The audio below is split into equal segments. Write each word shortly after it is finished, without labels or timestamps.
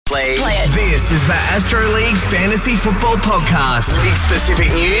Play it. This is the Astro League Fantasy Football Podcast. League-specific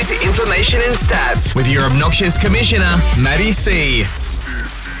news, information and stats with your obnoxious commissioner, Matty C.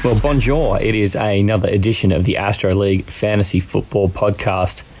 Well, bonjour. It is another edition of the Astro League Fantasy Football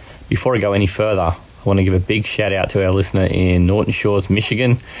Podcast. Before I go any further, I want to give a big shout out to our listener in Norton Shores,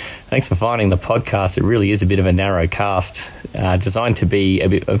 Michigan. Thanks for finding the podcast. It really is a bit of a narrow cast, designed to be a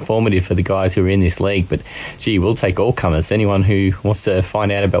bit informative for the guys who are in this league. But gee, we'll take all comers. Anyone who wants to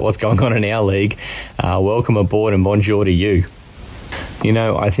find out about what's going on in our league, welcome aboard and bonjour to you. You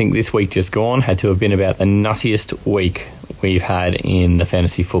know, I think this week just gone had to have been about the nuttiest week we've had in the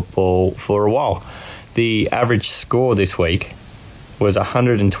fantasy football for a while. The average score this week was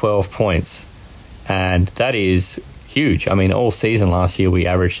 112 points, and that is huge. I mean, all season last year we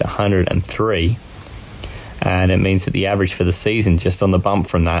averaged 103, and it means that the average for the season, just on the bump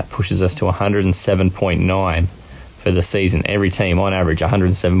from that, pushes us to 107.9 for the season. Every team on average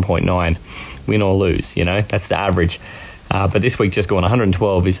 107.9, win or lose, you know, that's the average. But this week just gone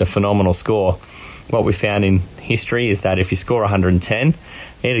 112 is a phenomenal score. What we found in history is that if you score 110,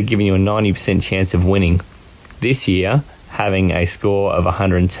 it'd give you a 90% chance of winning. This year, having a score of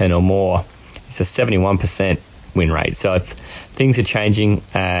 110 or more, it's a 71% win rate. So things are changing,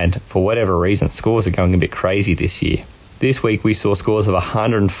 and for whatever reason, scores are going a bit crazy this year. This week we saw scores of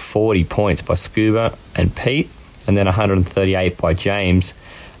 140 points by Scuba and Pete, and then 138 by James.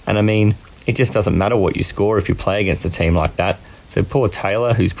 And I mean, it just doesn't matter what you score if you play against a team like that. So poor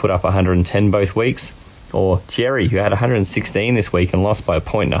Taylor, who's put up 110 both weeks, or Jerry, who had 116 this week and lost by 1.5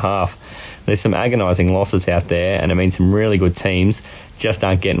 points. There's some agonising losses out there, and it means some really good teams just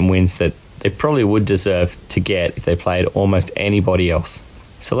aren't getting wins that they probably would deserve to get if they played almost anybody else.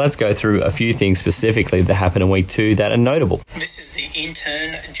 So let's go through a few things specifically that happened in week 2 that are notable. This is the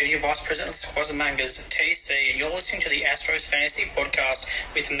intern, Junior Vice President of Squazamangas, TC, and you're listening to the Astros Fantasy Podcast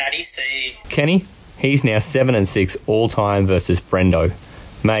with Matty C. Kenny, he's now 7-6 all-time versus Brendo.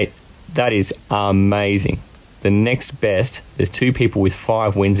 Mate, that is amazing. The next best, there's 2 people with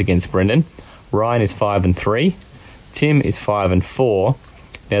 5 wins against Brendan. Ryan is 5-3. Tim is 5-4.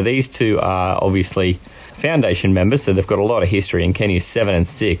 Now, these two are obviously foundation members, so they've got a lot of history, and Kenny is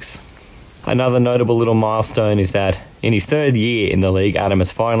 7-6. Another notable little milestone is that in his 3rd year in the league, Adam has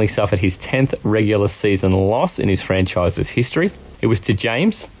finally suffered his 10th regular season loss in his franchise's history. It was to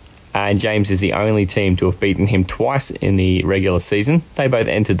James, and James is the only team to have beaten him twice in the regular season. They both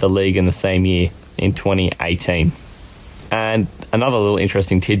entered the league in the same year, in 2018. And another little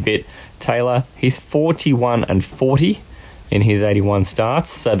interesting tidbit, Taylor, he's 41-40 in his 81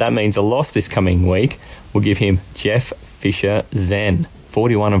 starts, so that means a loss this coming week will give him Jeff Fisher Zen,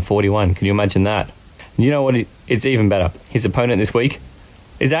 41-41. Can you imagine that? And you know what? It's even better. His opponent this week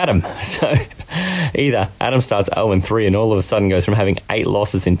is Adam. So either Adam starts 0-3 and all of a sudden goes from having 8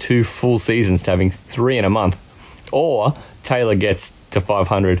 losses in 2 full seasons to having 3 in a month, or Taylor gets to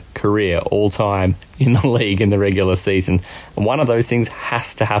 500 career all-time in the league in the regular season. And one of those things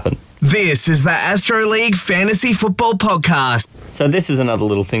has to happen. This is the Astro League Fantasy Football Podcast. So this is another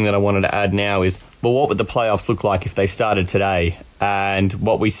little thing that I wanted to add now is, well, what would the playoffs look like if they started today? And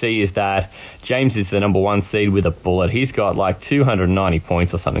what we see is that James is the number 1 seed with a bullet. He's got like 290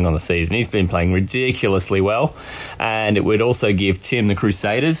 points or something on the season. He's been playing ridiculously well. And it would also give Tim the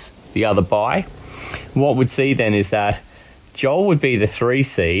Crusaders the other bye. What we'd see then is that Joel would be the 3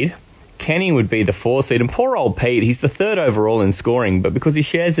 seed, Kenny would be the 4 seed, and poor old Pete, he's the 3rd overall in scoring, but because he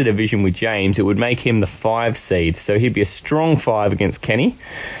shares the division with James, it would make him the 5 seed. So he'd be a strong 5 against Kenny.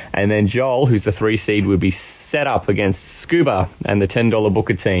 And then Joel, who's the 3 seed, would be set up against Scuba and the $10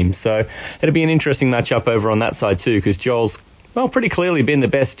 Booker team. So it'd be an interesting matchup over on that side too, because Joel's, well, pretty clearly been the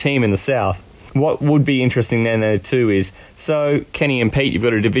best team in the South. What would be interesting then there too is, so Kenny and Pete, you've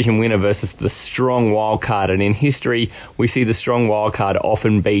got a division winner versus the strong wild card, and in history we see the strong wild card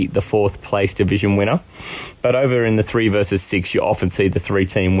often beat the 4th place division winner, but over in the 3 versus 6 you often see the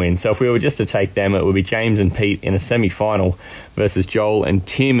 3-team win. So if we were just to take them, it would be James and Pete in a semi-final versus Joel and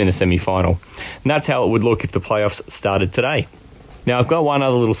Tim in a semi-final, and that's how it would look if the playoffs started today. Now I've got one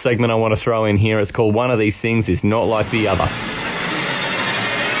other little segment I want to throw in here. It's called One of These Things Is Not Like the Other.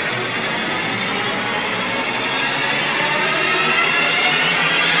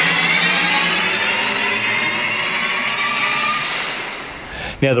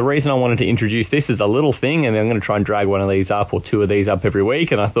 Now, the reason I wanted to introduce this is a little thing, and I'm going to try and drag one of these up or 2 of these up every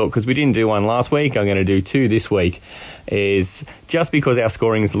week. And I thought, because we didn't do one last week, I'm going to do 2 this week, is just because our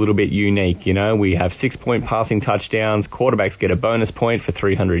scoring is a little bit unique. You know, we have 6-point passing touchdowns. Quarterbacks get a bonus point for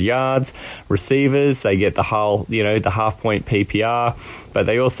 300 yards. Receivers, they get the half-point PPR. but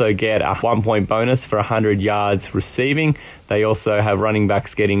they also get a 1-point bonus for 100 yards receiving. They also have running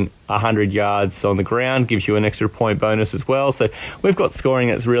backs getting 100 yards on the ground, gives you an extra point bonus as well. So we've got scoring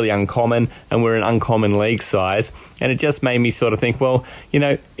that's really uncommon, and we're an uncommon league size. And it just made me sort of think, well,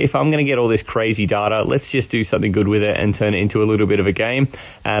 if I'm going to get all this crazy data, let's just do something good with it and turn it into a little bit of a game.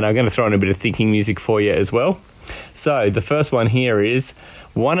 And I'm going to throw in a bit of thinking music for you as well. So the first one here is,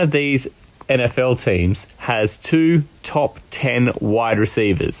 one of these NFL teams has 2 top 10 wide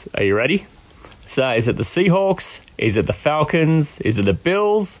receivers. Are you ready? So is it the Seahawks? Is it the Falcons? Is it the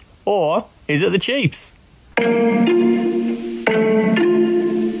Bills? Or is it the Chiefs?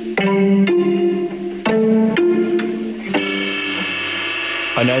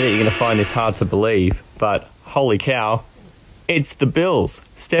 I know that you're going to find this hard to believe, but holy cow, it's the Bills.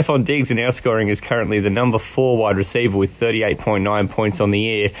 Stephon Diggs in our scoring is currently the number 4 wide receiver with 38.9 points on the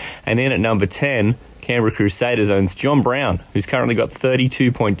year. And in at number 10, Canberra Crusaders owns John Brown, who's currently got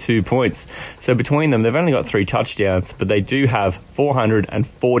 32.2 points. So between them, they've only got 3 touchdowns, but they do have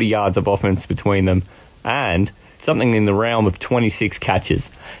 440 yards of offense between them and something in the realm of 26 catches.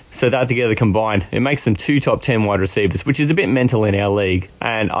 So that together combined, it makes them 2 top 10 wide receivers, which is a bit mental in our league.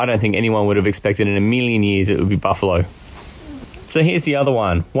 And I don't think anyone would have expected in a million years it would be Buffalo. So here's the other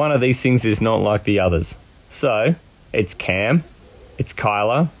one. One of these things is not like the others. So it's Cam, it's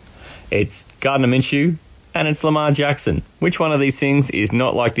Kyler, it's Gardner Minshew, and it's Lamar Jackson. Which one of these things is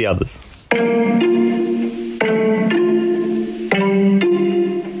not like the others?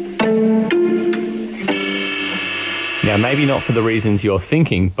 Now, maybe not for the reasons you're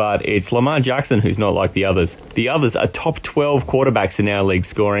thinking, but it's Lamar Jackson who's not like the others. The others are top 12 quarterbacks in our league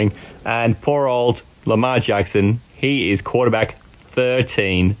scoring, and poor old Lamar Jackson, he is quarterback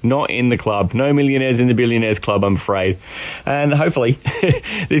 13, not in the club. No millionaires in the billionaires club, I'm afraid. And hopefully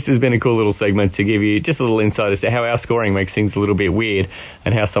this has been a cool little segment to give you just a little insight as to how our scoring makes things a little bit weird,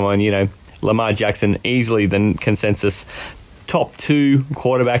 and how someone, Lamar Jackson, easily the consensus top 2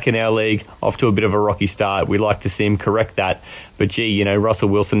 quarterback in our league, off to a bit of a rocky start. We'd like to see him correct that. But gee, Russell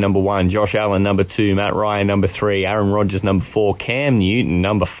Wilson number 1, Josh Allen number 2, Matt Ryan number 3, Aaron Rodgers number 4, Cam Newton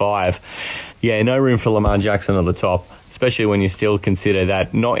number 5. Yeah, no room for Lamar Jackson at the top, especially when you still consider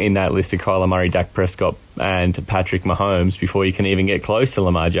that not in that list of Kyler Murray, Dak Prescott, and Patrick Mahomes before you can even get close to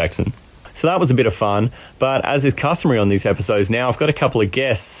Lamar Jackson. So that was a bit of fun, but as is customary on these episodes now, I've got a couple of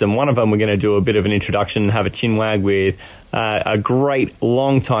guests, and one of them we're going to do a bit of an introduction and have a chinwag with a great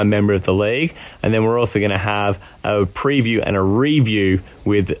long-time member of the league, and then we're also going to have a preview and a review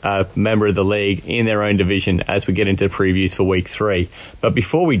with a member of the league in their own division as we get into previews for Week 3. But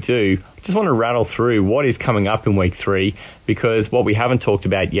before we do, I just want to rattle through what is coming up in Week 3, because what we haven't talked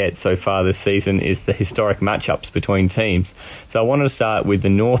about yet so far this season is the historic matchups between teams. So I wanted to start with the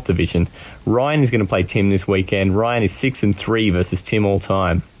North Division. Ryan is going to play Tim this weekend. Ryan is 6-3 versus Tim all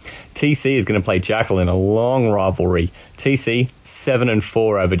time. TC is going to play Jackal in a long rivalry. TC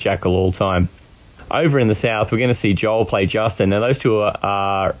 7-4 over Jackal all time. Over in the South, we're going to see Joel play Justin. Now, those two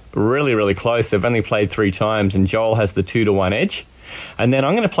are really, really close. They've only played 3 times, and Joel has the 2-1 edge. And then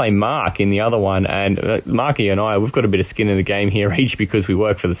I'm going to play Mark in the other one. And Marky and I, we've got a bit of skin in the game here each, because we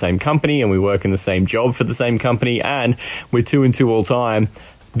work for the same company and we work in the same job for the same company, and we're 2-2 all time.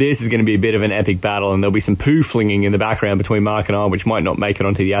 This is going to be a bit of an epic battle, and there'll be some poo flinging in the background between Mark and I, which might not make it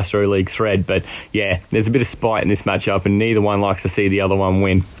onto the Astro League thread. But yeah, there's a bit of spite in this matchup, and neither one likes to see the other one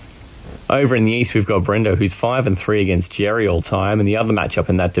win. Over in the East, we've got Brendo, who's 5-3 against Jerry all time, and the other matchup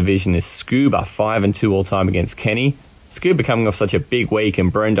in that division is Scuba, 5-2 all time against Kenny. Scuba coming off such a big week,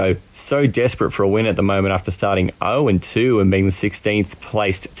 and Brendo so desperate for a win at the moment after starting 0-2 and being the 16th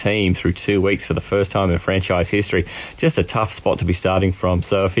placed team through 2 weeks for the first time in franchise history. Just a tough spot to be starting from.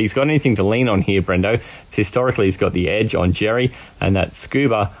 So if he's got anything to lean on here, Brendo, it's historically he's got the edge on Jerry, and that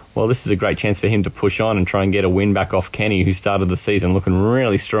Scuba, well, this is a great chance for him to push on and try and get a win back off Kenny, who started the season looking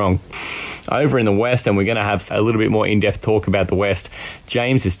really strong. Over in the West, and we're going to have a little bit more in-depth talk about the West,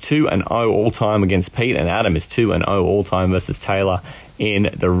 James is 2-0 all-time against Pete, and Adam is 2-0 all-time versus Taylor in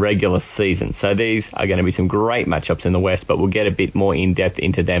the regular season. So these are going to be some great matchups in the West, but we'll get a bit more in-depth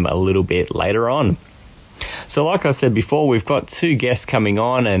into them a little bit later on. So like I said before, we've got 2 guests coming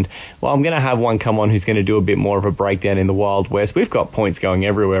on, and well, I'm going to have one come on who's going to do a bit more of a breakdown in the Wild West. We've got points going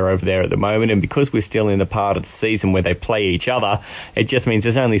everywhere over there at the moment, and because we're still in the part of the season where they play each other, it just means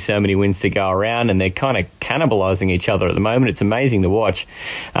there's only so many wins to go around, and they're kind of cannibalizing each other at the moment. It's amazing to watch.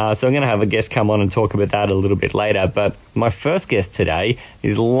 So I'm going to have a guest come on and talk about that a little bit later, but my first guest today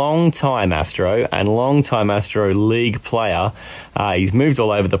is long-time Astro and long-time Astro League player. He's moved all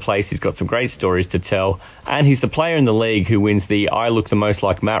over the place. He's got some great stories to tell. And he's the player in the league who wins the I Look the Most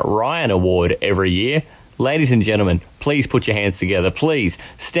Like Matt Ryan award every year. Ladies and gentlemen, please put your hands together. Please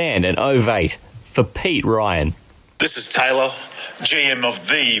stand and ovate for Pete Ryan. This is Taylor, GM of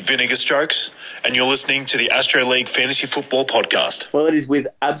the Vinegar Strokes, and you're listening to the Astro League Fantasy Football Podcast. Well, it is with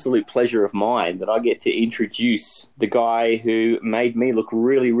absolute pleasure of mine that I get to introduce the guy who made me look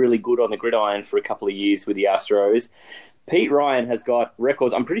really, really good on the gridiron for a couple of years with the Astros. Pete Ryan has got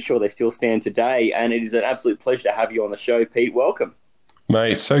records. I'm pretty sure they still stand today, and it is an absolute pleasure to have you on the show, Pete. Welcome.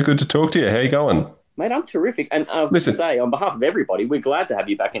 Mate, so good to talk to you. How you going? Mate, I'm terrific. And I have to say, on behalf of everybody, we're glad to have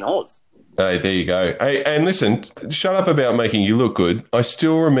you back in Oz. Hey, there you go. Hey, and listen, shut up about making you look good. I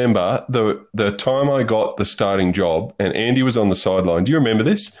still remember the time I got the starting job and Andy was on the sideline. Do you remember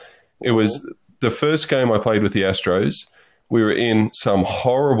this? It was the first game I played with the Astros. We were in some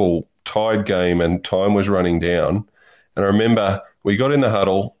horrible tied game and time was running down. And I remember we got in the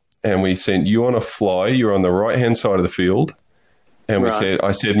huddle and we sent you on a fly. You were on the right-hand side of the field. And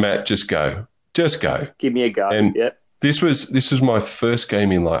I said, Matt, just go. Just go. Give me a go. And yep. This was my first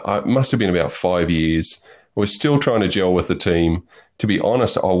game in it must have been about 5 years. I was still trying to gel with the team. To be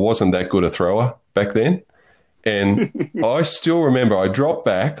honest, I wasn't that good a thrower back then. And I still remember I dropped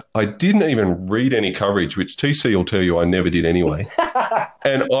back. I didn't even read any coverage, which TC will tell you I never did anyway.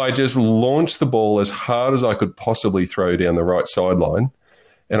 And I just launched the ball as hard as I could possibly throw down the right sideline.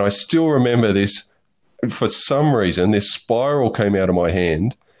 And I still remember this. For some reason, this spiral came out of my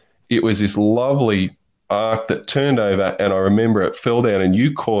hand. It was this lovely arc that turned over, and I remember it fell down, and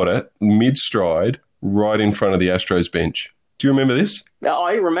you caught it mid-stride right in front of the Astros bench. Do you remember this?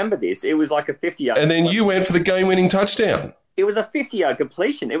 I remember this. It was like a 50-yard. And then you went for the game-winning touchdown. It was a 50-yard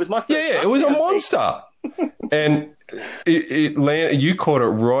completion. It was my first. Yeah, it was a monster. And it landed. You caught it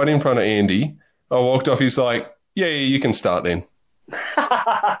right in front of Andy. I walked off. He's like, "Yeah, you can start then."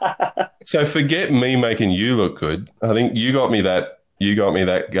 So forget me making you look good. I think you got me that. You got me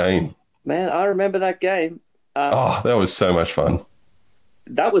that game. Man, I remember that game. That was so much fun.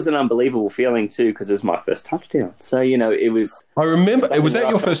 That was an unbelievable feeling too, because it was my first touchdown. So, it was... I remember... Was that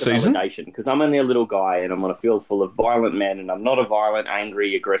your first season? Because I'm only a little guy and I'm on a field full of violent men and I'm not a violent,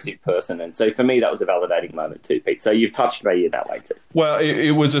 angry, aggressive person. And so for me, that was a validating moment too, Pete. So you've touched me in that way too. Well,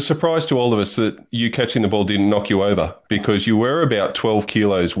 it was a surprise to all of us that you catching the ball didn't knock you over because you were about 12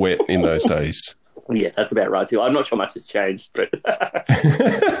 kilos wet in those days. Yeah, that's about right too. I'm not sure much has changed, but...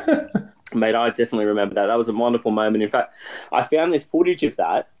 Mate, I definitely remember that. That was a wonderful moment. In fact, I found this footage of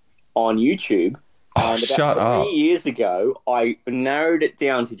that on YouTube. And about 3 years ago, I narrowed it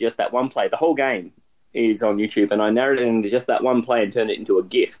down to just that one play. The whole game is on YouTube, and I narrowed it into just that one play and turned it into a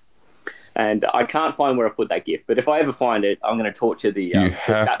GIF. And I can't find where I put that GIF, but if I ever find it, I'm going to torture the... You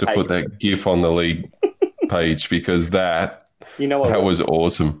have to put that GIF on the league page because that was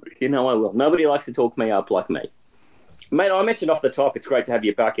awesome. I will. Nobody likes to talk me up like me. Mate, I mentioned off the top, it's great to have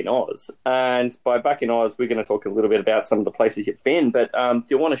you back in Oz. And by back in Oz, we're going to talk a little bit about some of the places you've been. But do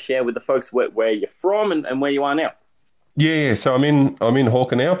you want to share with the folks where you're from and where you are now? Yeah. So I'm in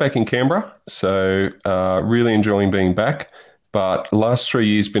Hawker now, back in Canberra. So really enjoying being back. But last 3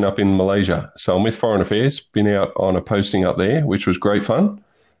 years been up in Malaysia. So I'm with Foreign Affairs, been out on a posting up there, which was great fun.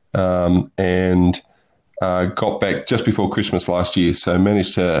 And got back just before Christmas last year, so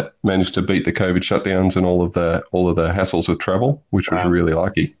managed to beat the COVID shutdowns and all of the hassles with travel, which was really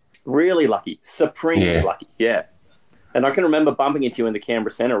lucky. Really lucky, supremely lucky, yeah. And I can remember bumping into you in the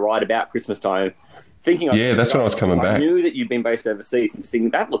Canberra Centre right about Christmas time, thinking, that's when I was coming back. I knew that you'd been based overseas, and just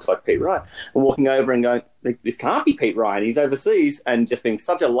thinking that looks like Pete Ryan, and walking over and going, this can't be Pete Ryan, he's overseas, and just being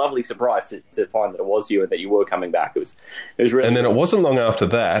such a lovely surprise to find that it was you and that you were coming back. It was really. And then it wasn't long after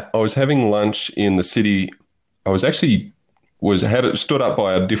that. I was having lunch in the city. I was actually stood up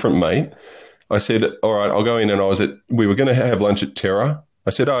by a different mate. I said, "All right, I'll go in." And we were going to have lunch at Terra. I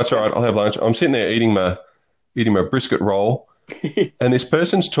said, "Oh, it's all right, I'll have lunch." I'm sitting there eating my brisket roll. And this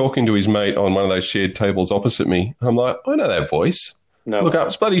person's talking to his mate on one of those shared tables opposite me. I'm like, I know that voice. Look up,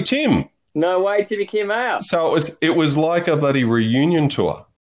 it's bloody Tim. No way, Timmy came out. So it was like a bloody reunion tour.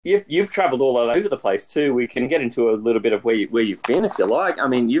 You've travelled all over the place too. We can get into a little bit of where you've been if you like. I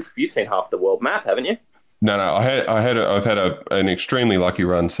mean, you've seen half the world map, haven't you? No. I've had an extremely lucky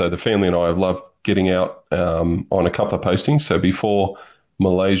run. So the family and I have loved getting out on a couple of postings. So before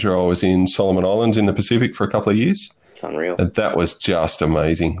Malaysia, I was in Solomon Islands in the Pacific for a couple of years. Unreal. And that was just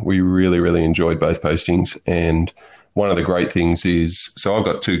amazing. We really, really enjoyed both postings. And one of the great things is, so I've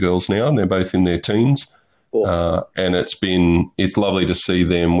got two girls now, and they're both in their teens. Awesome. And it's lovely to see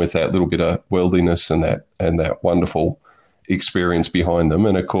them with that little bit of worldliness and that wonderful experience behind them.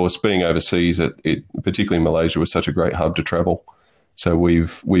 And of course, being overseas, it particularly Malaysia was such a great hub to travel. So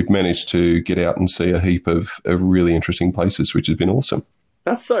we've managed to get out and see a heap of really interesting places, which has been awesome.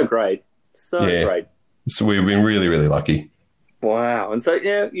 That's so great. So great. So we've been really, really lucky. Wow. And so,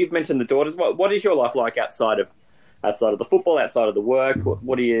 you've mentioned the daughters. What is your life like outside of the football, outside of the work?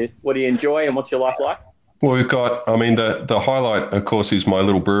 What do you enjoy, and what's your life like? Well, we've got, the highlight, of course, is my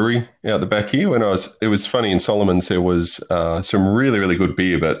little brewery out the back here. It was funny, in Solomon's there was some really, really good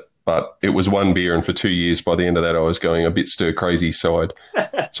beer, but it was one beer, and for 2 years, by the end of that, I was going a bit stir crazy. So I'd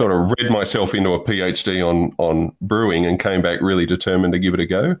sort of read myself into a PhD on brewing and came back really determined to give it a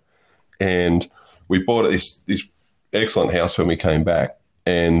go. And we bought this excellent house when we came back,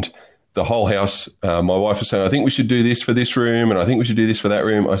 and the whole house, my wife was saying, I think we should do this for this room, and I think we should do this for that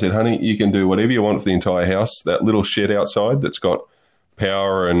room. I said, honey, you can do whatever you want for the entire house. That little shed outside that's got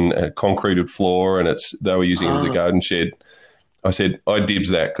power and a concreted floor, and they were using it as a garden shed. I said, I dibs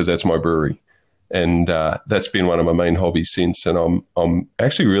that because that's my brewery. And that's been one of my main hobbies since, and I'm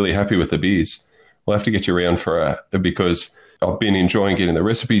actually really happy with the beers. We'll have to get you around because I've been enjoying getting the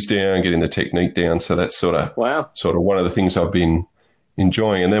recipes down, getting the technique down. So that's sort of one of the things I've been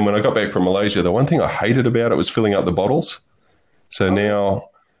enjoying. And then when I got back from Malaysia, the one thing I hated about it was filling up the bottles. So now,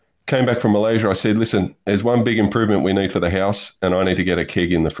 came back from Malaysia, I said, listen, there's one big improvement we need for the house, and I need to get a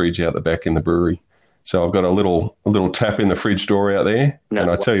keg in the fridge out the back in the brewery. So I've got a little tap in the fridge door out there. And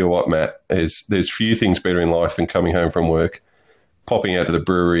I tell you what, Matt, there's few things better in life than coming home from work, popping out to the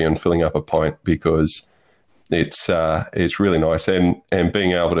brewery and filling up a pint, because it's really nice. And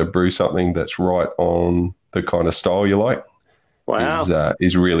being able to brew something that's right on the kind of style you like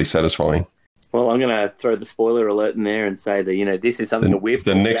is really satisfying. Well, I'm going to throw the spoiler alert in there and say that, this is something that we've...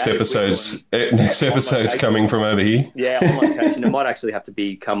 The next episode's coming from over here. Yeah, on location. It might actually have to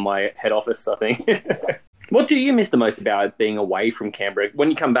become my head office, I think. What do you miss the most about being away from Canberra? When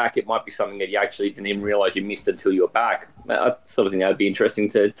you come back, it might be something that you actually didn't even realise you missed until you were back. I sort of think that would be interesting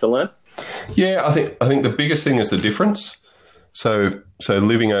to learn. Yeah, I think the biggest thing is the difference. So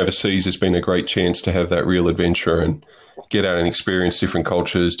living overseas has been a great chance to have that real adventure and get out and experience different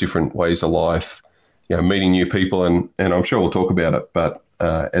cultures, different ways of life, meeting new people, and I'm sure we'll talk about it. But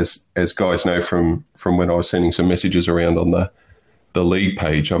as guys know from when I was sending some messages around on the league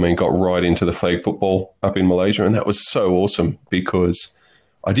page, got right into the flag football up in Malaysia, and that was so awesome because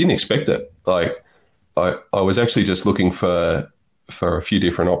I didn't expect it. Like I was actually just looking for a few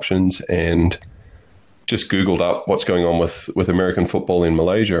different options and just Googled up what's going on with American football in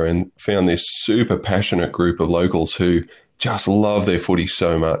Malaysia and found this super passionate group of locals who just love their footy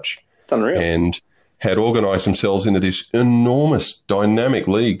so much. It's unreal. And had organised themselves into this enormous dynamic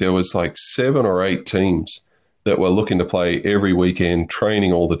league. There was like 7 or 8 teams that were looking to play every weekend,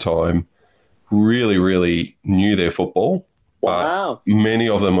 training all the time, really, really knew their football. Wow. But many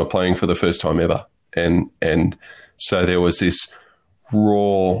of them were playing for the first time ever. And so there was this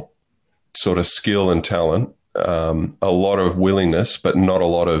raw sort of skill and talent, a lot of willingness, but not a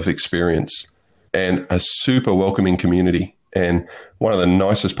lot of experience, and a super welcoming community. And one of the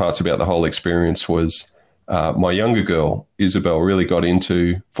nicest parts about the whole experience was my younger girl, Isabel, really got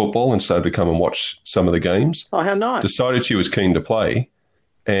into football and started to come and watch some of the games. Oh, how nice. Decided she was keen to play.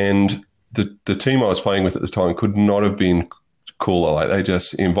 And the team I was playing with at the time could not have been cooler. Like, they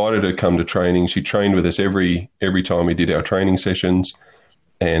just invited her to come to training. She trained with us every time we did our training sessions.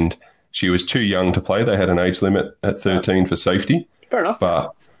 And she was too young to play. They had an age limit at 13 for safety. Fair enough.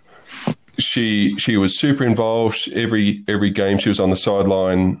 But she was super involved. Every game she was on the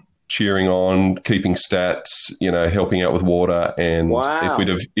sideline cheering on, keeping stats, helping out with water. And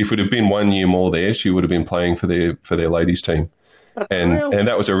if we'd have been 1 year more there, she would have been playing for their ladies team. And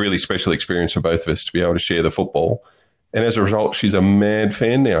that was a really special experience for both of us to be able to share the football. And as a result, she's a mad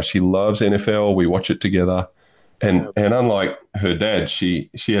fan now. She loves NFL. We watch it together. And unlike her dad, she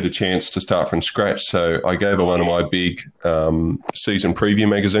had a chance to start from scratch. So I gave her one of my big season preview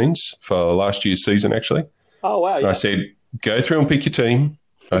magazines for last year's season, actually. Oh, wow. And I said, go through and pick your team.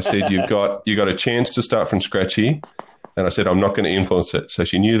 I said, you got a chance to start from scratch here. And I said, I'm not going to influence it. So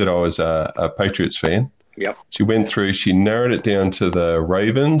she knew that I was a Patriots fan. Yep. She went through, she narrowed it down to the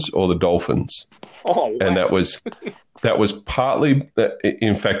Ravens or the Dolphins. Oh, wow. And that was partly,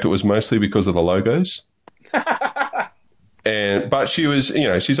 in fact, it was mostly because of the logos. But she was,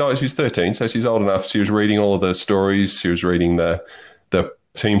 she's 13, so she's old enough. She was reading all of the stories. She was reading the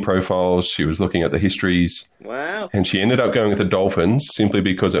team profiles. She was looking at the histories. Wow. And she ended up going with the Dolphins simply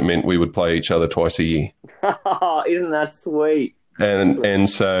because it meant we would play each other twice a year. Isn't that sweet? And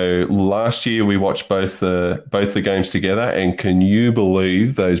so last year we watched both the games together, and can you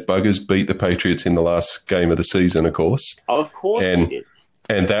believe those buggers beat the Patriots in the last game of the season, of course. Of course they did.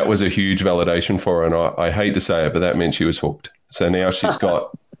 And that was a huge validation for her, and I hate to say it, but that meant she was hooked. So now she's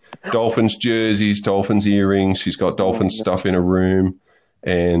got Dolphins jerseys, Dolphins earrings, she's got Dolphins stuff in her room,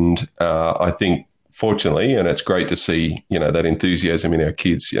 and I think fortunately, and it's great to see, that enthusiasm in our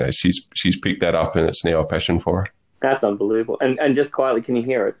kids. She's picked that up, and it's now a passion for her. That's unbelievable. And just quietly, can you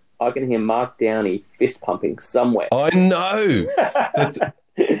hear it? I can hear Mark Downey fist pumping somewhere. I know.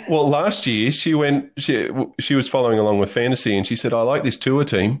 Well, last year she was following along with fantasy, and she said, "I like this tour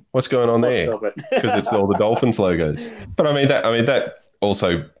team. What's going on there?" Because it's all the Dolphins logos. But I mean that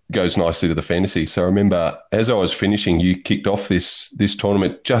also goes nicely to the fantasy. So I remember as I was finishing, you kicked off this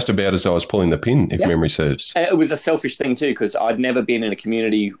tournament just about as I was pulling the pin, if memory serves. And it was a selfish thing too, because I'd never been in a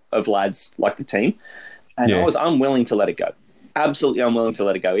community of lads like the team, and I was unwilling to let it go. Absolutely unwilling to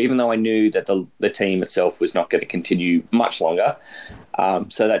let it go, even though I knew that the team itself was not going to continue much longer.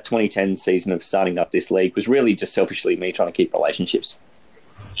 So that 2010 season of starting up this league was really just selfishly me trying to keep relationships.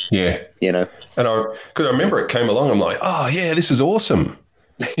 Yeah. And because I remember it came along, I'm like, oh, yeah, this is awesome.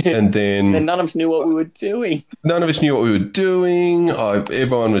 And then... and none of us knew what we were doing. Everyone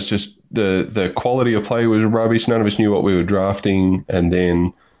was just... The quality of play was rubbish. None of us knew what we were drafting. And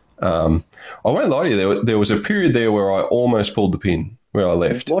then... I won't lie to you, there was a period there where I almost pulled the pin where I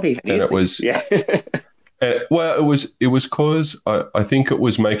left. What is and it was... Yeah. Well, it was because I think it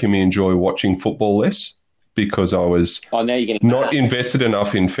was making me enjoy watching football less because I was not invested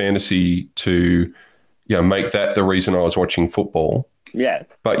enough in fantasy to make that the reason I was watching football. Yeah.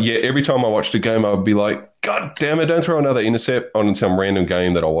 But yeah, every time I watched a game, I would be like, God damn it, don't throw another intercept on some random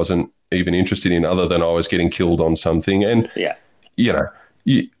game that I wasn't even interested in other than I was getting killed on something. And,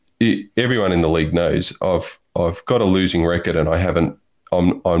 everyone in the league knows I've got a losing record and I've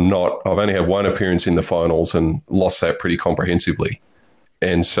only had one appearance in the finals and lost that pretty comprehensively.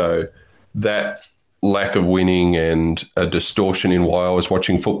 And so that lack of winning and a distortion in why I was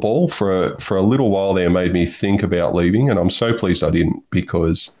watching football for a little while there made me think about leaving. And I'm so pleased I didn't,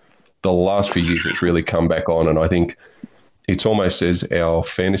 because the last few years it's really come back on. And I think it's almost as our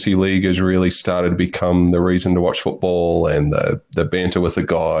fantasy league has really started to become the reason to watch football, and the banter with the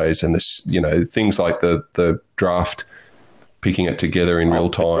guys and this, things like the draft, picking it together in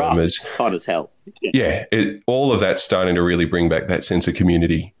real time is hot as hell. All of that's starting to really bring back that sense of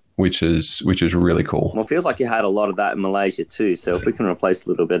community, which is really cool. Well, it feels like you had a lot of that in Malaysia too. So if we can replace a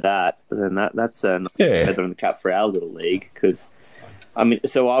little bit of that, then that's a feather in the cap for our little league. Because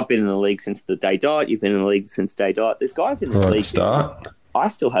so I've been in the league since the day dot. You've been in the league since day dot. There's guys in the league start. I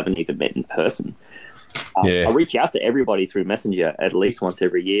still haven't even met in person. I reach out to everybody through Messenger at least once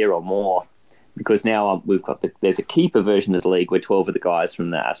every year or more. Because now we've got there's a keeper version of the league where 12 of the guys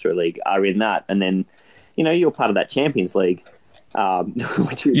from the Astro League are in that. And then, you're part of that Champions League.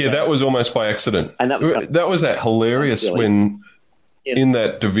 That was almost by accident. And that was hilarious when in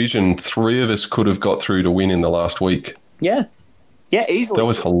that division, 3 of us could have got through to win in the last week. Yeah. Yeah, easily. That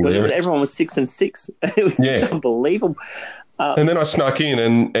was hilarious. Everyone was 6-6. It was unbelievable. And then I snuck in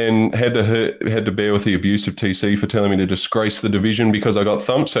and had to bear with the abuse of TC for telling me to disgrace the division because I got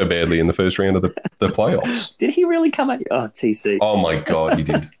thumped so badly in the first round of the playoffs. Did he really come at you? Oh, TC. Oh, my God, he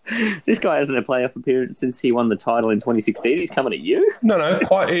did. This guy hasn't a playoff appearance since he won the title in 2016. He's coming at you? No,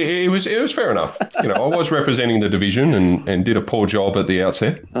 quite. It was fair enough. I was representing the division and did a poor job at the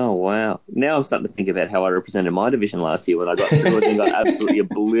outset. Oh, wow. Now I'm starting to think about how I represented my division last year when I got through and then got absolutely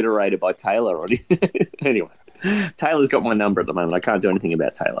obliterated by Taylor. Anyway. Taylor's got my number at the moment. I can't do anything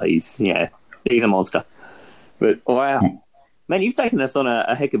about Taylor. He's a monster. But wow, man, you've taken us on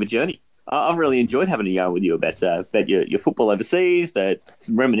a heck of a journey. I've really enjoyed having a yarn with you about your football overseas,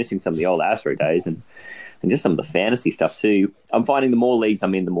 reminiscing some of the old Astro days, and just some of the fantasy stuff too. I'm finding the more leagues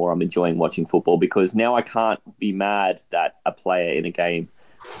I'm in, the more I'm enjoying watching football, because now I can't be mad that a player in a game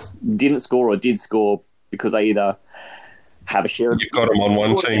didn't score or did score because I either have a share. You've got him on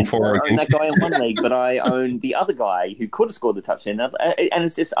one team for or against that guy in one league, but I own the other guy who could have scored the touchdown. And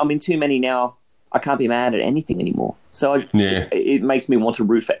it's just, I'm in too many now. I can't be mad at anything anymore. So it makes me want to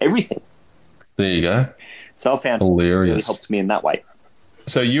root for everything. There you go. So I found hilarious. It really helped me in that way.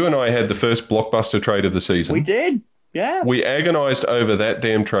 So you and I had the first blockbuster trade of the season. We did, yeah. We agonised over that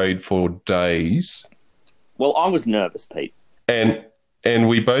damn trade for days. Well, I was nervous, Pete. And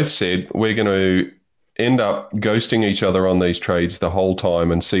we both said we're going to end up ghosting each other on these trades the whole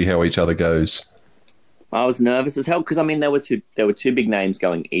time and see how each other goes. I was nervous as hell because there were two big names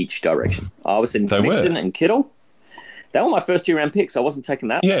going each direction. I was in Mixon and Kittle. They were my first 2-round picks. I wasn't taking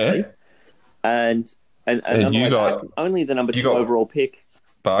that. Yeah. Early. And you got only the number 2 overall pick.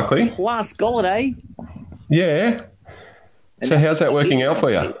 Barkley plus Golladay. Yeah. So how's that working out for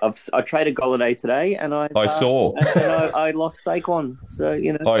you? I traded Golladay today, and I saw. And I lost Saquon. So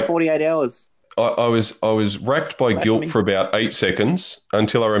 48 hours. I was racked by guilt for about 8 seconds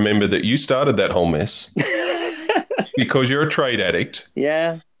until I remembered that you started that whole mess because you're a trade addict.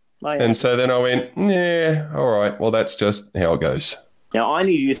 Yeah. And so then I went, yeah, all right. Well, that's just how it goes. Now, I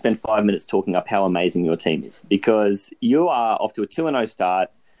need you to spend 5 minutes talking up how amazing your team is, because you are off to a 2-0 start.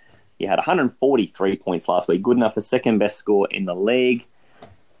 You had 143 points last week, good enough for second best score in the league.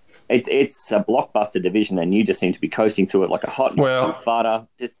 It's a blockbuster division, and you just seem to be coasting through it like a hot butter.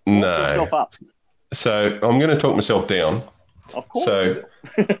 Just talk yourself up. So I'm going to talk myself down. Of course. So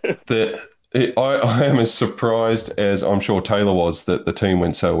I am as surprised as I'm sure Taylor was that the team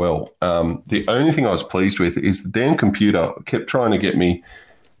went so well. The only thing I was pleased with is the damn computer kept trying to get me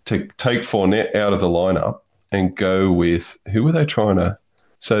to take Fournette out of the lineup and go with, who were they trying to?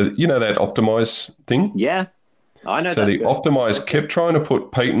 So, you know that optimize thing? Yeah, I know that. So the optimize kept trying to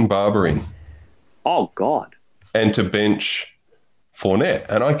put Peyton Barber in. Oh, God. And to bench Fournette.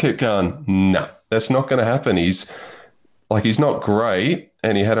 And I kept going, no, that's not going to happen. He's not great,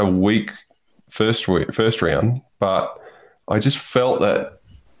 and he had a weak first round, but I just felt that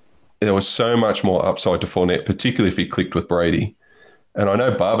there was so much more upside to Fournette, particularly if he clicked with Brady. And I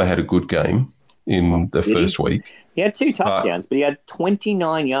know Barber had a good game in the first week. He had 2 touchdowns, but he had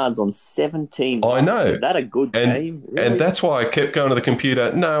 29 yards on 17. I know. Is that a good game? Really? And that's why I kept going to the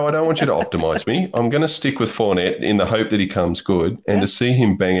computer, no, I don't want you to optimize me. I'm going to stick with Fournette in the hope that he comes good. And to see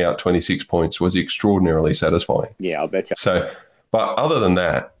him bang out 26 points was extraordinarily satisfying. Yeah, I'll bet you. So, but other than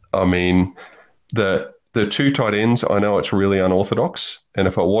that, I mean, the 2 tight ends, I know it's really unorthodox. And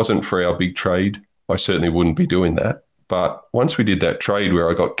if it wasn't for our big trade, I certainly wouldn't be doing that. But once we did that trade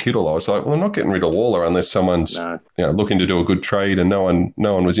where I got Kittle, I was like, well, I'm not getting rid of Waller unless someone's looking to do a good trade, and no one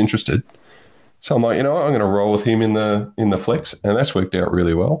was interested. So I'm like, you know what, I'm going to roll with him in the flex, and that's worked out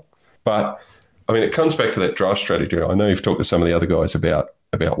really well. But I mean, it comes back to that draft strategy. I know you've talked to some of the other guys about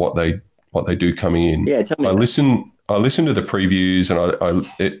what they do coming in. Yeah, tell me. I listened to the previews, and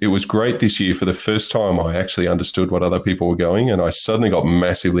it was great this year. For the first time, I actually understood what other people were going, and I suddenly got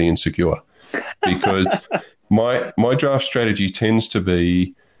massively insecure because my draft strategy tends to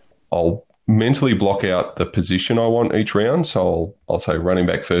be I'll mentally block out the position I want each round. So I'll say running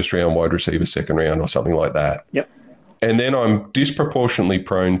back first round, wide receiver second round, or something like that. Yep. And then I'm disproportionately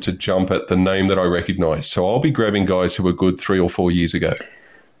prone to jump at the name that I recognize. So I'll be grabbing guys who were good 3 or 4 years ago.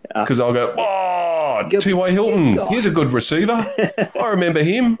 Because I'll go, T.Y. Hilton, he's a good receiver. I remember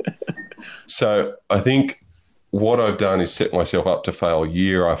him. So I think what I've done is set myself up to fail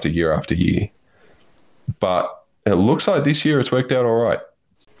year after year after year. But it looks like this year it's worked out all right.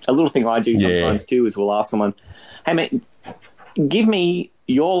 A little thing I do sometimes too is we'll ask someone, hey, mate, give me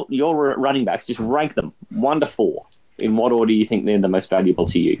your running backs. Just rank them 1 to 4. In what order you think they're the most valuable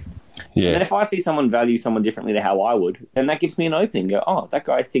to you? Yeah. And then if I see someone value someone differently to how I would, then that gives me an opening. Go, oh, that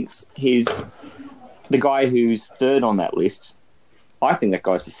guy thinks he's the guy who's third on that list. I think that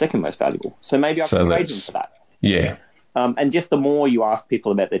guy's the second most valuable. So maybe I can trade him for that. Yeah. And just the more you ask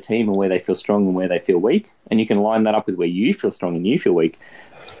people about their team and where they feel strong and where they feel weak, and you can line that up with where you feel strong and you feel weak,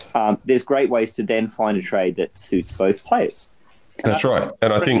 there's great ways to then find a trade that suits both players. That's right.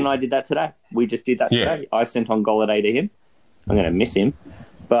 And I think I did that today. We just did that today. I sent on Golladay to him. I'm going to miss him,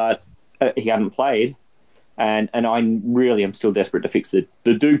 but he hadn't played, and I really am still desperate to fix the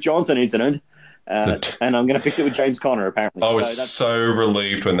Duke Johnson incident. And I'm going to fix it with James Conner, apparently. I was so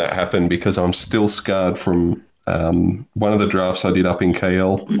relieved when that happened because I'm still scarred from one of the drafts I did up in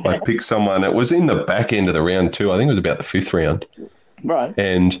KL. I picked someone. It was in the back end of the round too. I think it was about the 5th round. Right.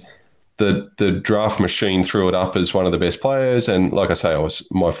 And the draft machine threw it up as one of the best players. And like I say,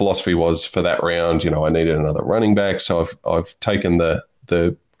 my philosophy was for that round, I needed another running back. So I've taken the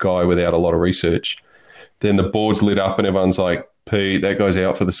guy without a lot of research. Then the board's lit up and everyone's like, Pete, that guy's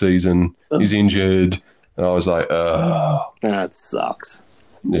out for the season. He's injured. And I was like, oh. That sucks.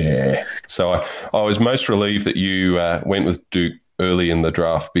 Yeah. So I was most relieved that you went with Duke early in the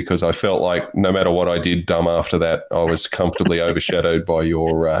draft because I felt like no matter what I did dumb after that, I was comfortably overshadowed by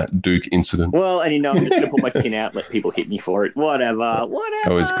your Duke incident. Well, and I'm just going to put my chin out and let people hit me for it. Whatever.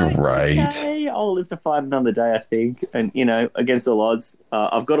 It was great. Okay. I'll live to fight another day, I think. And, against all odds,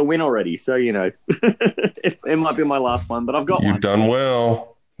 I've got a win already. So, it might be my last one, but I've got one. You've done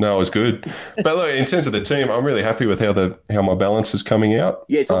well. No, it was good. But look, in terms of the team, I'm really happy with how my balance is coming out.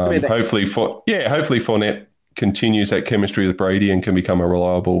 Yeah, talk to me about hopefully Fournette continues that chemistry with Brady and can become a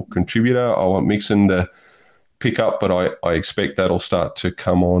reliable contributor. I want Mixon to pick up, but I expect that'll start to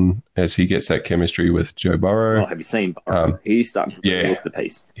come on as he gets that chemistry with Joe Burrow. Oh, have you seen Burrow? He's starting to look the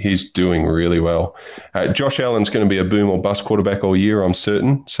piece. He's doing really well. Josh Allen's going to be a boom or bust quarterback all year, I'm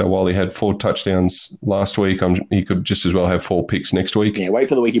certain. So while he had 4 touchdowns last week, he could just as well have 4 picks next week. Yeah, wait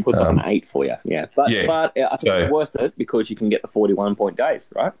for the week he puts up an 8 for you. Yeah, but I think it's worth it because you can get the 41-point days,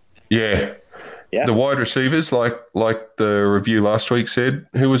 right? Yeah. the wide receivers, like the review last week said,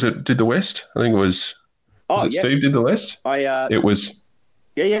 who was it? Did the West? I think it was. Steve did the West? It was.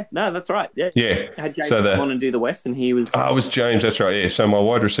 Yeah. No, that's right. Yeah. I had James come on and do the West, and he was. It was James. That's right. Yeah. So my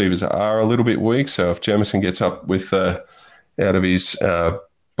wide receivers are a little bit weak. So if Jamison gets up with out of his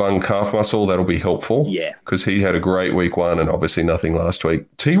bung calf muscle, that'll be helpful. Yeah. Because he had a great week 1 and obviously nothing last week.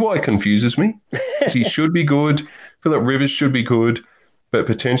 TY confuses me. He should be good. Philip Rivers should be good. But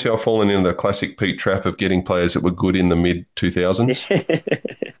potentially I've fallen into the classic Pete trap of getting players that were good in the mid-2000s.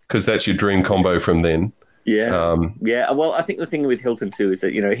 Because that's your dream combo from then. Yeah. Well, I think the thing with Hilton too is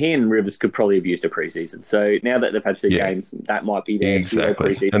that, he and Rivers could probably have used a preseason. So now that they've had 2 games, that might be there.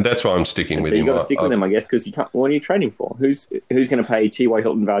 Exactly. And that's why I'm sticking with him. So you've got to stick with him, I guess, because you can't. What are you trading for? Who's going to pay T.Y.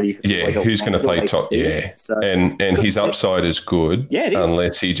 Hilton value? For T.Y. Hilton? Who's going to play top? Yeah. So, and his upside is good. Yeah, it is.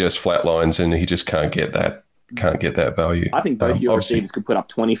 Unless he just flatlines and he just can't get that value. I think both your receivers could put up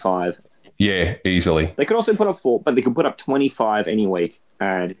 25. Yeah, easily. They could also put up 4, but they could put up 25 any week.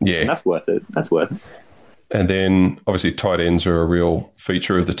 And that's worth it. And then, obviously, tight ends are a real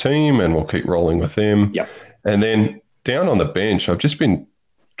feature of the team, and we'll keep rolling with them. Yep. And then down on the bench, I've just been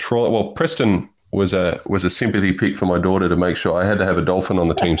trying. Well, Preston was a sympathy pick for my daughter to make sure I had to have a Dolphin on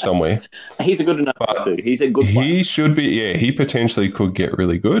the team somewhere. He's a good enough too. He's a good player. He should be. Yeah, he potentially could get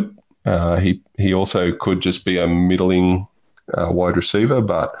really good. He also could just be a middling wide receiver,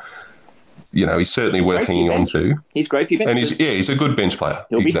 but. He's certainly worth hanging on to. He's great for your bench. And he's a good bench player.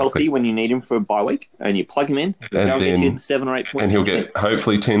 He'll be healthy when you need him for a bye week, and you plug him in, and get you 7 or 8 points. And he'll get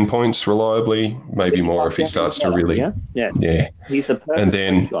hopefully 10 points reliably, maybe more if he starts to really. Yeah. He's the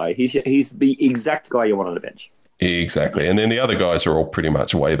perfect guy. He's the exact guy you want on the bench. Exactly. And then the other guys are all pretty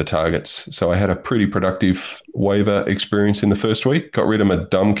much waiver targets. So I had a pretty productive waiver experience in the first week. Got rid of my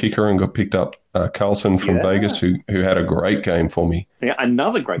dumb kicker and got picked up Carlson from Vegas, who had a great game for me. Yeah,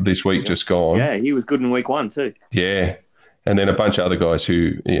 another great this week just gone. Yeah, he was good in week 1 too. Yeah. And then a bunch of other guys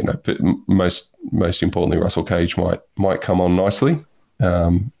who, most importantly, Russell Cage might come on nicely.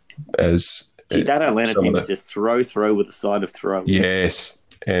 That Atlanta team is just throw with the side of throw. Yes.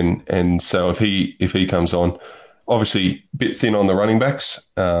 And so if he comes on, obviously a bit thin on the running backs,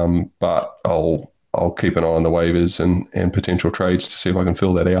 but I'll keep an eye on the waivers and potential trades to see if I can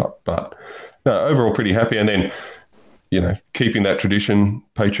fill that out. But no, overall pretty happy. And then, keeping that tradition,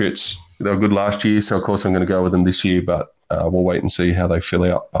 Patriots, they were good last year, so of course I'm going to go with them this year, but we'll wait and see how they fill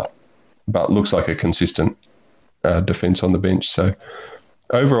out. But looks like a consistent defense on the bench. So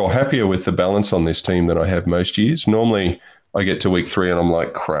overall happier with the balance on this team than I have most years. Normally I get to week 3 and I'm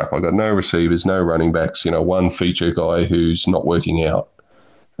like, crap, I got no receivers, no running backs, one feature guy who's not working out.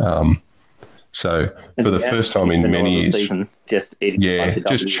 So for the first time in many years, season, just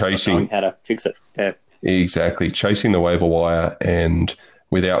chasing how to fix it. Yeah. Exactly, chasing the waiver wire, and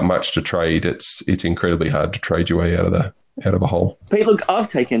without much to trade, it's incredibly hard to trade your way out of a hole. Pete, look, I've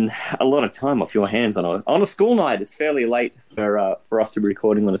taken a lot of time off your hands on a school night. It's fairly late for us to be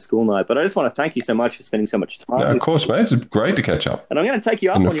recording on a school night, but I just want to thank you so much for spending so much time. No, of course, mate. It's great to catch up. And I'm going to take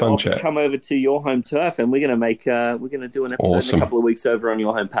you up on your offer to come over to your home turf, and we're going to do an episode in a couple of weeks over on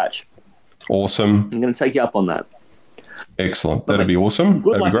your home patch. Awesome. I'm going to take you up on that. Excellent. That'd be awesome.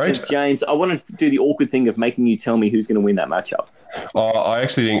 Good That'd luck be great. Against James. I want to do the awkward thing of making you tell me who's going to win that matchup. I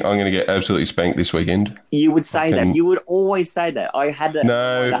actually think I'm going to get absolutely spanked this weekend. You would say that. You would always say that. I had that.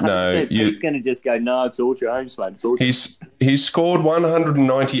 No. He's going to just go, no, it's all James, mate. It's all James. He's scored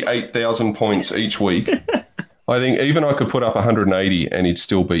 198,000 points each week. I think even I could put up 180 and he'd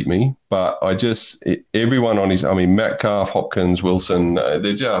still beat me. But everyone on his, Metcalf, Hopkins, Wilson,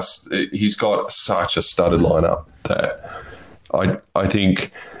 he's got such a studded lineup that I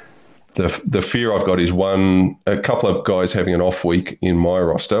think the fear I've got is a couple of guys having an off week in my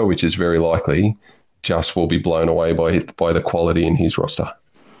roster, which is very likely, just will be blown away by the quality in his roster.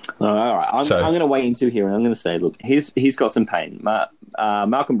 All right. I'm going to weigh into here and I'm going to say, look, he's got some pain.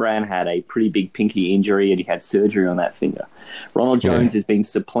 Malcolm Brown had a pretty big pinky injury and he had surgery on that finger. Ronald Jones is being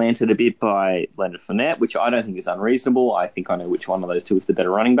supplanted a bit by Leonard Fournette, which I don't think is unreasonable. I think I know which one of those two is the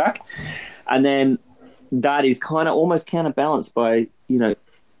better running back. And then that is kind of almost counterbalanced by,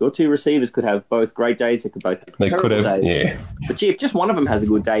 your two receivers could have both great days. They could have days. Yeah. But gee, if just one of them has a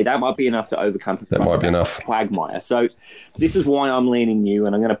good day, that might be enough to overcome. That might be enough. Quagmire. So this is why I'm leaning you,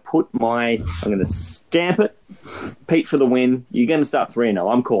 and I'm going to stamp it. Pete for the win. You're going to start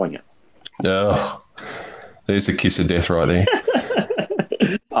 3-0. I'm calling it. Oh, there's the kiss of death right there.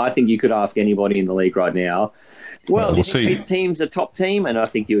 I think you could ask anybody in the league right now. Well, we'll see. Pete's team's a top team, and I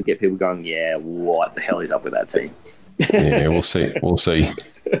think you would get people going, yeah, what the hell is up with that team? Yeah, we'll see. We'll see.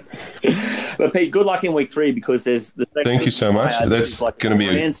 But Pete, good luck in week 3 because there's the second. Thank you so much. That's like going to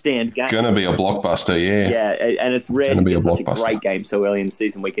be grandstand game. Going to be a blockbuster, yeah. Yeah, and it's rare to get such a great game so early in the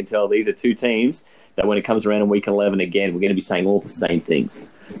season. We can tell these are two teams that when it comes around in week 11 again, we're going to be saying all the same things.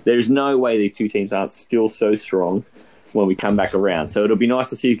 There's no way these two teams aren't still so strong when we come back around. So it'll be nice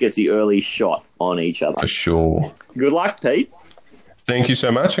to see who gets the early shot on each other. For sure. Good luck, Pete. Thank you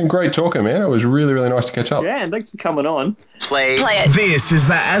so much, and great talking, man. It was really, really nice to catch up. Yeah, and thanks for coming on. Play it. This is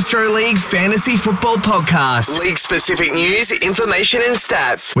the Astro League Fantasy Football Podcast. League-specific news, information and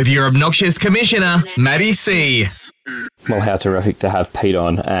stats with your obnoxious commissioner, Matty C. Well, how terrific to have Pete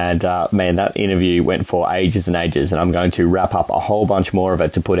on. And, man, that interview went for ages and ages, and I'm going to wrap up a whole bunch more of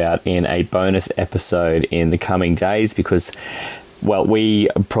it to put out in a bonus episode in the coming days because... Well, we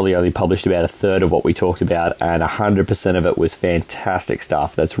probably only published about a third of what we talked about, and 100% of it was fantastic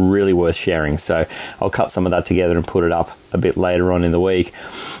stuff that's really worth sharing. So I'll cut some of that together and put it up a bit later on in the week.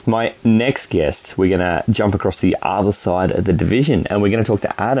 My next guest, we're going to jump across the other side of the division, and we're going to talk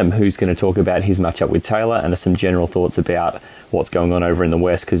to Adam, who's going to talk about his matchup with Taylor and some general thoughts about what's going on over in the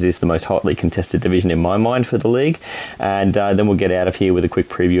West, because it's the most hotly contested division in my mind for the league. And then we'll get out of here with a quick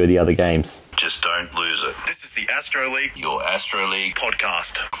preview of the other games. Just don't lose it. This is the Astro League, your Astro League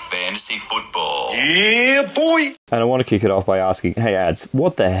podcast. Fantasy football. Yeah, boy! And I want to kick it off by asking, hey, Ads,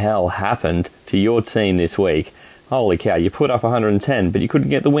 what the hell happened to your team this week? Holy cow, you put up 110, but you couldn't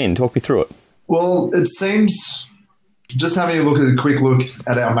get the win. Talk me through it. Well, it seems, just having a quick look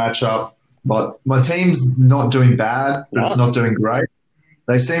at our matchup, but my team's not doing bad, but it's not doing great.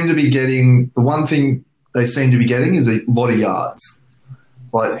 They seem to be getting, the one thing they seem to be getting is a lot of yards.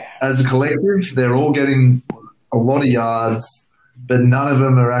 Like, as a collective, they're all getting a lot of yards, but none of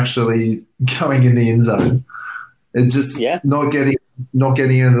them are actually going in the end zone. It's just not getting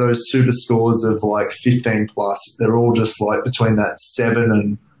into those super scores of like 15 plus. They're all just like between that 7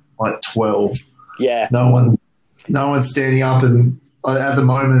 and like 12. Yeah. No one's standing up, and at the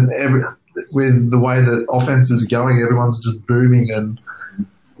moment, with the way that offenses are going, everyone's just booming, and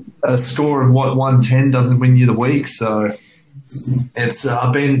a score of 110 doesn't win you the week. So it's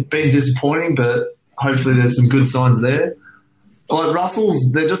been disappointing, but hopefully there's some good signs there. Like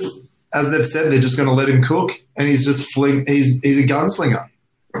Russell's, they're just, as they've said, they're just going to let him cook, and he's just he's a gunslinger.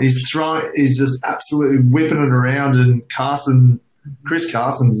 He's just absolutely whipping it around, and Chris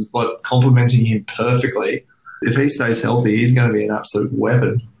Carson's like complimenting him perfectly. If he stays healthy, he's going to be an absolute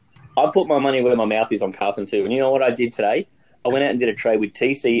weapon. I put my money where my mouth is on Carson too, and you know what I did today? I went out and did a trade with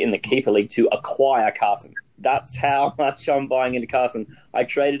TC in the Keeper League to acquire Carson. That's how much I'm buying into Carson. I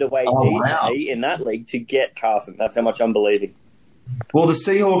traded away DJ in that league to get Carson. That's how much I'm believing. Well, the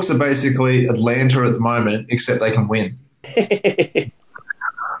Seahawks are basically Atlanta at the moment, except they can win.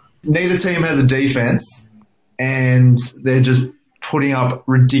 Neither team has a defense, and they're just putting up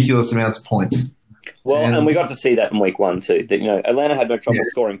ridiculous amounts of points. Well, and we got to see that in week 1 too. That, Atlanta had no trouble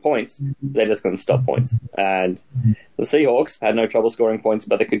scoring points. They're just going to stop points. And the Seahawks had no trouble scoring points,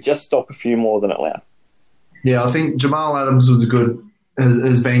 but they could just stop a few more than Atlanta. Yeah, I think Jamal Adams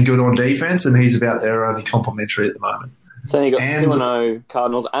has been good on defense, and he's about their only complimentary at the moment. So you got 2-0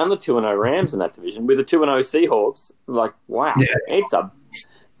 Cardinals and the 2-0 Rams in that division with the 2-0 Seahawks. Like, wow, it's a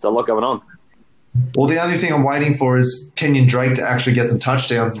lot going on. Well, the only thing I'm waiting for is Kenyon Drake to actually get some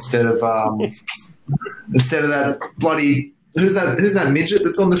touchdowns instead of that bloody who's that midget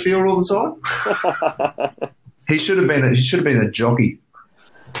that's on the field all the time. He should have been a jockey.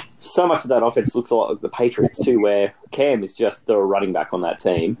 So much of that offense looks a lot like the Patriots too, where Cam is just the running back on that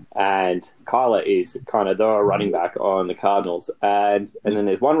team, and Kyler is kind of the running back on the Cardinals, and then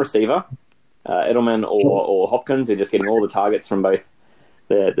there's one receiver, Edelman or Hopkins, are just getting all the targets from both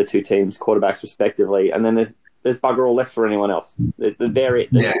the two teams' quarterbacks respectively, and then there's bugger all left for anyone else. It's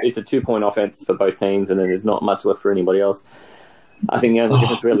a 2-point offense for both teams, and then there's not much left for anybody else. I think the only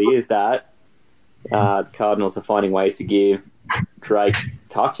difference really is that the Cardinals are finding ways to give Drake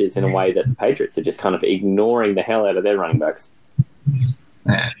touches in a way that the Patriots are just kind of ignoring the hell out of their running backs.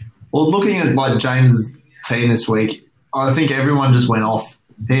 Yeah. Well, looking at like James's team this week, I think everyone just went off.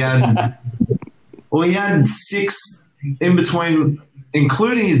 He had 6 in between,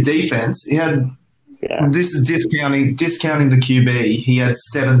 including his defense. He had this is discounting the QB. He had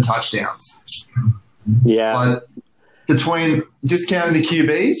 7 touchdowns. Yeah. But between discounting the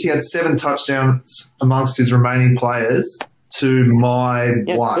QBs, he had 7 touchdowns amongst his remaining players. To my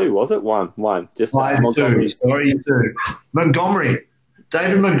one. 2, was it? One. Just Montgomery. 2. Montgomery.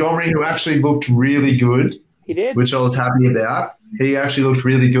 David Montgomery, who actually looked really good. He did. Which I was happy about. He actually looked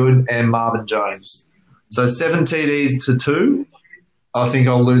really good, and Marvin Jones. So 7 TDs to 2. I think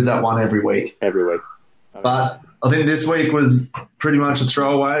I'll lose that one every week. Every week. But I think this week was pretty much a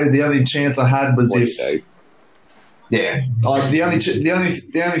throwaway. The only chance I had was the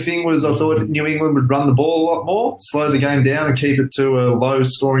only thing was I thought New England would run the ball a lot more, slow the game down, and keep it to a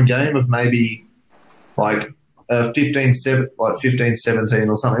low-scoring game of maybe like 15-17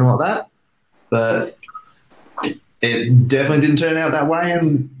 or something like that. But it definitely didn't turn out that way,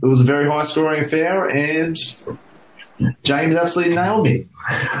 and it was a very high-scoring affair, and James absolutely nailed me.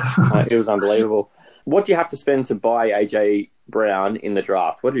 It was unbelievable. What do you have to spend to buy AJ Brown in the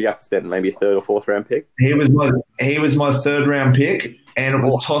draft? What did you have to spend? Maybe a third or fourth round pick? He was my third round pick, and it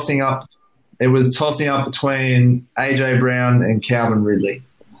was tossing up. It was tossing up between AJ Brown and Calvin Ridley.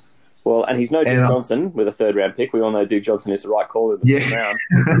 Well, and he's no Duke Johnson with a third round pick. We all know Duke Johnson is the right call in the third round.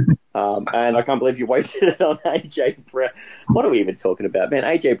 And I can't believe you wasted it on AJ Brown. What are we even talking about, man?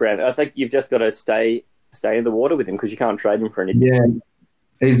 AJ Brown. I think you've just got to stay in the water with him because you can't trade him for anything. Yeah.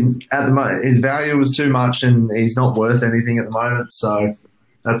 He's at the moment, his value was too much, and he's not worth anything at the moment. So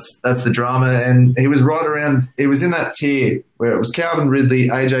that's the drama. And he was right around. He was in that tier where it was Calvin Ridley,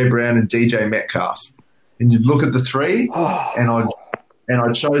 AJ Brown, and DJ Metcalf. And you'd look at the three, and I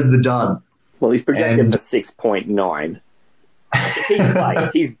chose the dud. Well, he's projected for 6.9. If he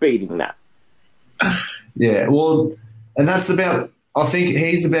plays, he's beating that. Yeah, well, and that's about. I think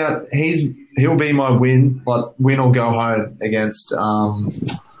he'll be my win or go home against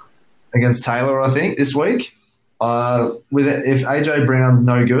Taylor. I think this week. If AJ Brown's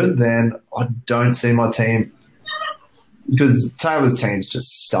no good, then I don't see my team, because Taylor's team's just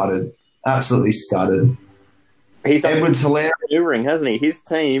studded, absolutely studded. Edwards hilarious, maneuvering, hasn't he? His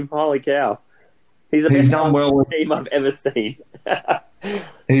team, holy cow! He's done well with team I've ever seen.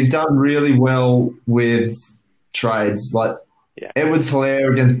 He's done really well with trades. Like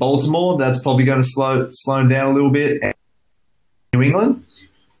Edwards-Helaire against Baltimore, that's probably going to slow him down a little bit. New England,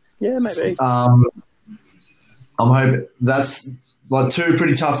 yeah, maybe. I'm hoping that's like two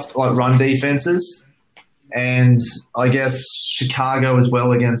pretty tough run defenses, and I guess Chicago as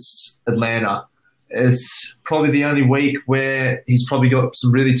well against Atlanta. It's probably the only week where he's probably got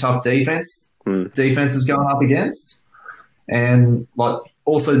some really tough defenses going up against, and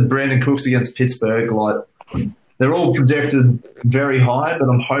also Brandon Cooks against Pittsburgh. They're all projected very high, but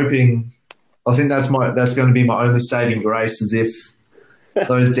I'm hoping. I think that's going to be my only saving grace, is if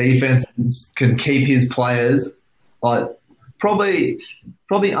those defenses can keep his players probably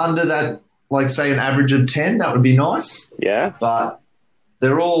under that, say an average of 10. That would be nice. Yeah, but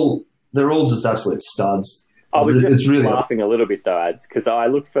they're all just absolute studs. I was just laughing a little bit, though, Ads, because I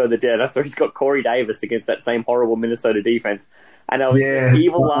looked further down. I saw he's got Corey Davis against that same horrible Minnesota defense. And I was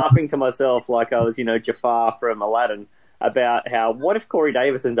even laughing to myself like I was, Jafar from Aladdin, about how, what if Corey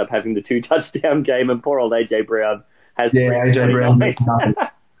Davis ends up having the 2 touchdown game and poor old AJ Brown has AJ Brown.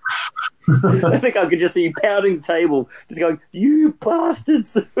 I think I could just see you pounding the table, just going, "You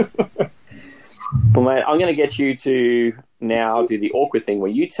bastards." Well, mate, I'm going to get you to now do the awkward thing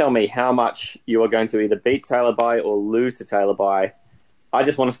where you tell me how much you are going to either beat Taylor by or lose to Taylor by. I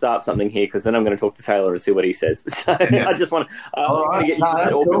just want to start something here because then I'm going to talk to Taylor and see what he says. So I just want to get you to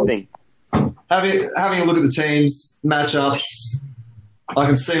that awkward thing. Having a look at the teams, matchups, I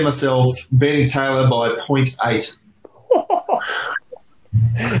can see myself beating Taylor by 0.8.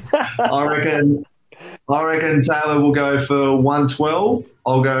 I reckon Taylor will go for 112.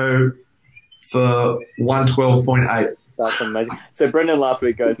 I'll go for 112.8. That's amazing. So Brendan last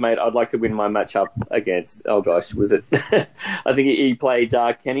week goes, mate, I'd like to win my matchup against, was it? I think he played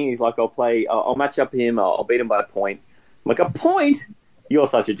Kenny. He's like, I'll match up him. I'll beat him by a point. I'm like, a point? You're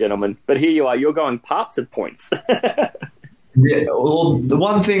such a gentleman. But here you are. You're going parts of points. Yeah. Well, the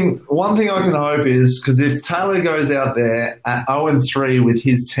one thing I can hope is, because if Taylor goes out there at 0-3 with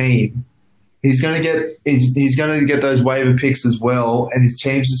his team, he's going to get those waiver picks as well, and his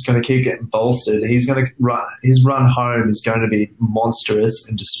team's just going to keep getting bolstered. His run home is going to be monstrous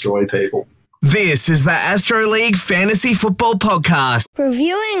and destroy people. This is the Astro League Fantasy Football Podcast,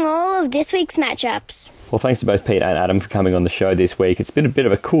 reviewing all of this week's matchups. Well, thanks to both Pete and Adam for coming on the show this week. It's been a bit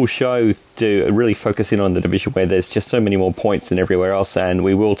of a cool show to really focus in on the division where there's just so many more points than everywhere else, and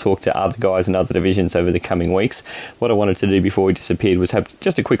we will talk to other guys in other divisions over the coming weeks. What I wanted to do before we disappeared was have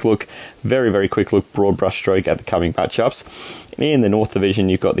just a quick look, very, very quick look, broad brush stroke at the coming matchups. In the North Division,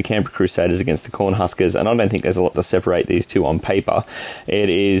 you've got the Canberra Crusaders against the Cornhuskers, and I don't think there's a lot to separate these two on paper. It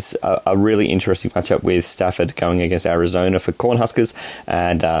is a really interesting matchup with Stafford going against Arizona for Cornhuskers,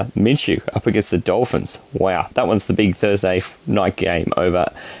 and Minshew up against the Dolphins Wow, that one's the big Thursday night game over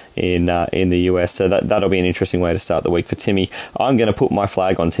in the US, so that'll be an interesting way to start the week for Timmy. I'm going to put my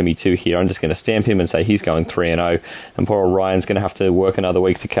flag on Timmy too here. I'm just going to stamp him and say he's going 3-0, and poor old Ryan's going to have to work another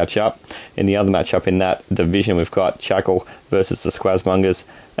week to catch up. In the other matchup in that division, we've got Chackle versus the Squazmongers.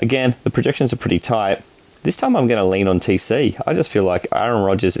 Again, the projections are pretty tight. This time I'm going to lean on TC. I just feel like Aaron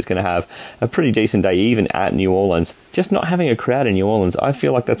Rodgers is going to have a pretty decent day even at New Orleans. Just not having a crowd in New Orleans, I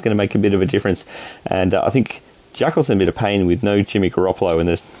feel like that's going to make a bit of a difference. And I think Jackal's in a bit of pain with no Jimmy Garoppolo, and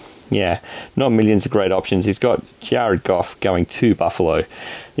there's, not millions of great options. He's got Jared Goff going to Buffalo.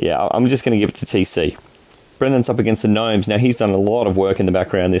 Yeah, I'm just going to give it to TC. Brendan's up against the Gnomes. Now, he's done a lot of work in the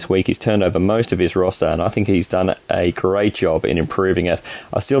background this week. He's turned over most of his roster, and I think he's done a great job in improving it.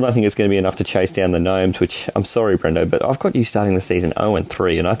 I still don't think it's going to be enough to chase down the Gnomes, which, I'm sorry, Brendo, but I've got you starting the season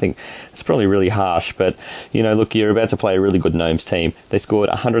 0-3, and I think it's probably really harsh. But, look, you're about to play a really good Gnomes team. They scored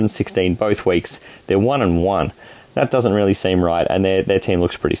 116 both weeks. They're 1-1. That doesn't really seem right, and their team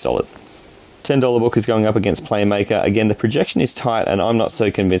looks pretty solid. $10 book is going up against Playmaker. Again, the projection is tight, and I'm not so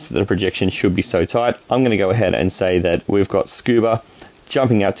convinced that the projection should be so tight. I'm going to go ahead and say that we've got Scuba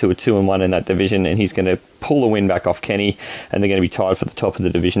jumping out to a 2-1 in that division, and he's going to pull the win back off Kenny, and they're going to be tied for the top of the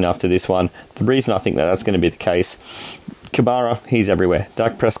division after this one. The reason I think that that's going to be the case, Kamara, he's everywhere.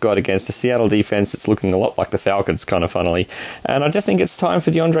 Dak Prescott against a Seattle defense that's looking a lot like the Falcons, kind of funnily. And I just think it's time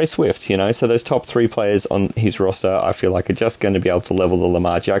for DeAndre Swift, So those top three players on his roster, I feel like, are just going to be able to level the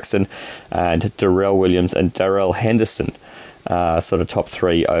Lamar Jackson and Darrell Williams and Darrell Henderson sort of top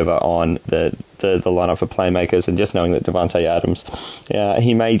three over on the lineup for Playmakers. And just knowing that Devontae Adams,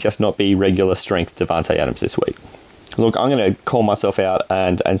 he may just not be regular strength Devontae Adams this week. Look, I'm going to call myself out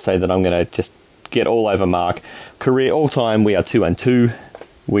and say that I'm going to just get all over Mark. Career all-time, we are 2-2.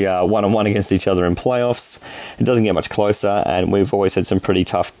 We are 1-1 against each other in playoffs. It doesn't get much closer, and we've always had some pretty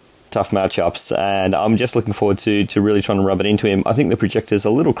tough matchups, and I'm just looking forward to really trying to rub it into him. I think the projector's a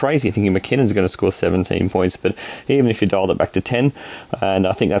little crazy, thinking McKinnon's going to score 17 points, but even if you dialed it back to 10, and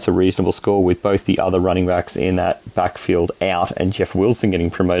I think that's a reasonable score with both the other running backs in that backfield out and Jeff Wilson getting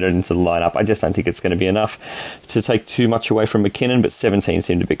promoted into the lineup. I just don't think it's going to be enough to take too much away from McKinnon, but 17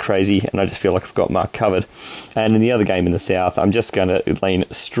 seemed a bit crazy, and I just feel like I've got Mark covered. And in the other game in the South, I'm just going to lean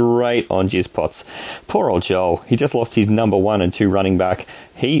straight on Jizpots. Poor old Joel. He just lost his number 1 and 2 running back.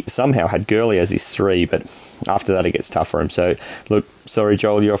 He somehow had Gurley as his 3, but after that it gets tough for him. So, look, sorry,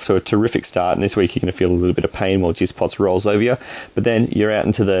 Joel, you're off to a terrific start, and this week you're going to feel a little bit of pain while Jizpots rolls over you. But then you're out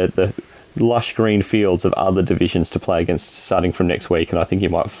into the lush green fields of other divisions to play against starting from next week, and I think you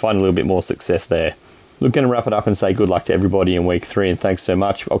might find a little bit more success there. We're going to wrap it up and say good luck to everybody in week 3, and thanks so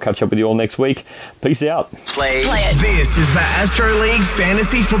much. I'll catch up with you all next week. Peace out. Play it. This is the Astro League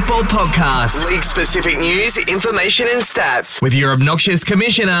Fantasy Football Podcast. League-specific news, information and stats with your obnoxious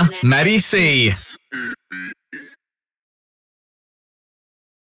commissioner, Matty C.